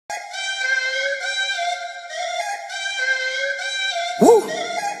Woo!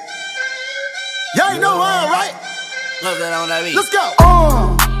 Y'all ain't know why, right? Love that on that beat. Let's go.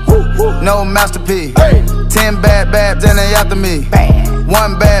 No masterpiece. Hey. 10 bad babs and they after me. Bam.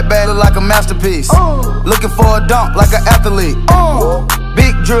 One bad bad look like a masterpiece. Looking for a dunk like an athlete.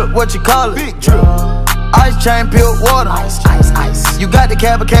 Big drip, what you call it? Big drip. Ice chain, pure water. Ice, ice, ice. You got the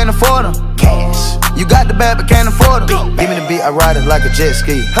cab but can't afford them. Cash. You got the bad but can't afford them. Give me the beat, I ride it like a jet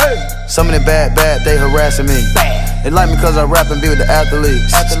ski. Hey. Some of the bad, they harassing me. Bad. They like me cause I rap and be with the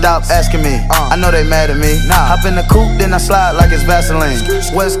athletes. Stop asking me, I know they mad at me. Hop in the coupe, then I slide like it's Vaseline.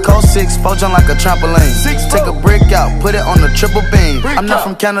 West Coast 6'4", jump like a trampoline. Take a brick out, put it on the triple beam. I'm not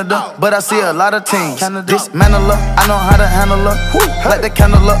from Canada, but I see a lot of teams. Dismantle her, I know how to handle her. Light the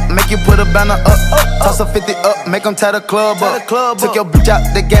candle up, make you put a banner up. Toss a 50 up, make them tie the club up. Took your bitch out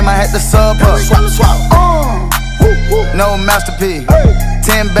the game, I had to sub her. No masterpiece.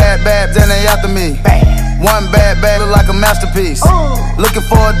 10 bad babs and they after me. One bad bad look like a masterpiece. Looking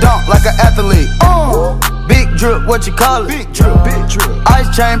for a dunk like an athlete. Big drip, what you call it? Big drip. Big drip. Ice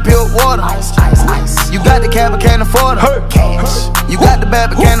chain, pure water. Ice, ice, ice. You got the cab but can't afford it. Cash. You got the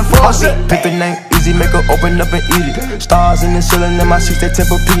bad but can't afford it. Pimpin' ain't easy, make her open up and eat it. Stars in the ceiling in my seats, they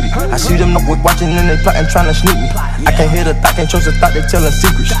Tempur-Pedic. I see them up with watching and they plotting, trying to sneak me. I can't hear the thought, can't trust the thought, they telling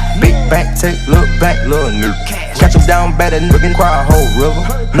secrets. Big bank, take, look back, little nigga. Catch them down bad, that nigga can cry a whole river.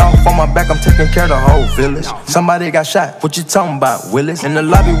 Now on my back, I'm taking care of the whole village. Somebody got shot, what you talking about, Willis? In the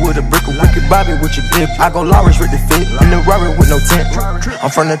lobby with a brick, a wicked Bobby with your dip. I go Lawrence with the fit, in the Rari with no tent. I'm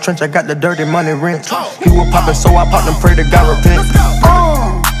from the trench, I got the dirty money rent. He was poppin', so I popped and pray to God repent.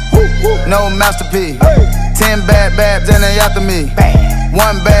 No masterpiece. 10 bad babs and they after me.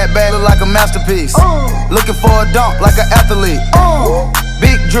 One bad bad look like a masterpiece. Looking for a dunk like an athlete.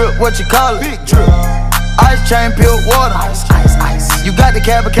 Big drip, what you call it? Big drip. Ice chain, pure water. Ice, ice, ice. You got the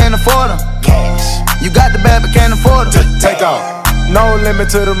cab but can't afford them. Cash. You got the bad but can't afford them. Take off. No limit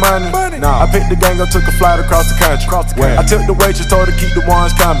to the money. I picked the gang up, took a flight across the country. I took the waitress, told her keep the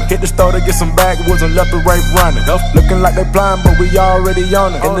ones coming. Hit the store to get some backwoods and left the right running. Looking like they blind, but we already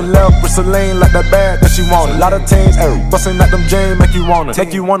on it. In the left with Celine, like that bag that she wanted. A lot of teams, bustin' like them jeans, make you wanna.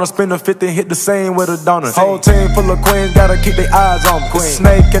 Make you wanna spend a 50, hit the same with a donut. Whole team full of queens, gotta keep their eyes on me. The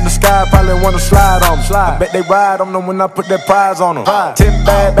snake in the sky probably wanna slide on me. I bet they ride on them when I put that prize on them. 10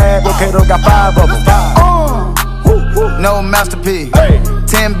 bad, okay, though got 5 of them. No masterpiece.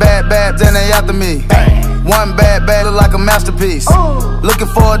 10 bad babs and they after me. One bad bad look like a masterpiece. Looking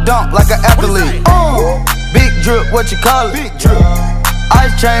for a dunk like an athlete. Big drip, what you call it? Big drip.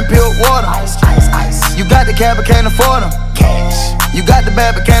 Ice chain, pure water. Ice, ice, ice. You got the cab but can't afford them. Cash. You got the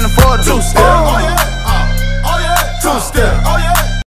bad but can't afford them. Two-step. Oh yeah. Oh yeah. Two-step. Oh yeah.